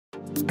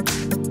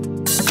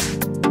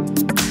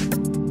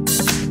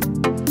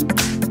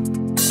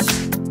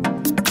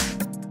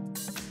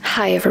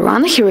Hi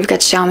everyone, here we've got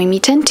Xiaomi Mi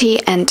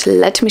 10T and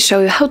let me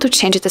show you how to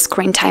change the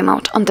screen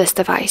timeout on this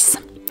device.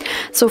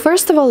 So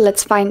first of all,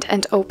 let's find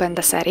and open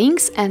the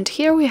settings, and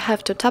here we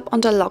have to tap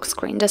on the lock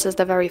screen. This is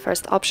the very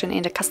first option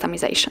in the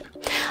customization.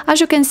 As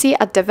you can see,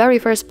 at the very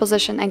first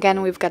position,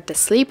 again, we've got the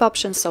sleep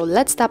option, so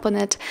let's tap on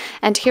it.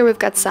 And here we've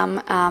got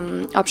some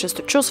options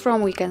to choose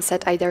from. We can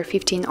set either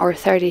 15 or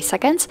 30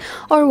 seconds,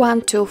 or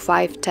 1, 2,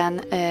 5,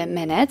 10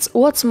 minutes.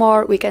 What's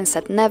more, we can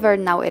set never.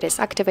 Now it is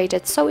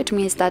activated, so it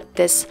means that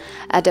this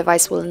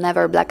device will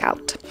never black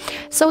out.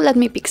 So let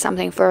me pick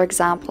something, for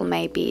example,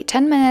 maybe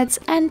 10 minutes,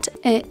 and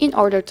in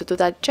order to do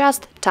that,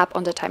 just tap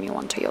on the time you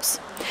want to use.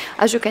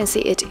 As you can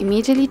see, it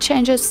immediately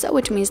changes, so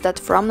it means that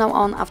from now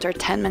on, after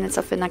 10 minutes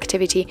of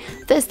inactivity,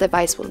 this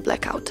device will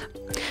black out.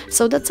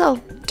 So that's all.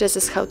 This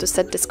is how to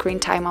set the screen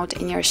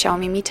timeout in your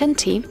Xiaomi Mi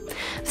 10T.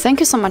 Thank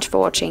you so much for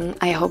watching.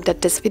 I hope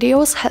that this video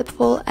was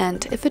helpful,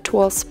 and if it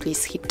was,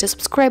 please hit the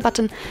subscribe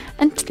button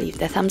and leave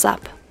the thumbs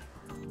up.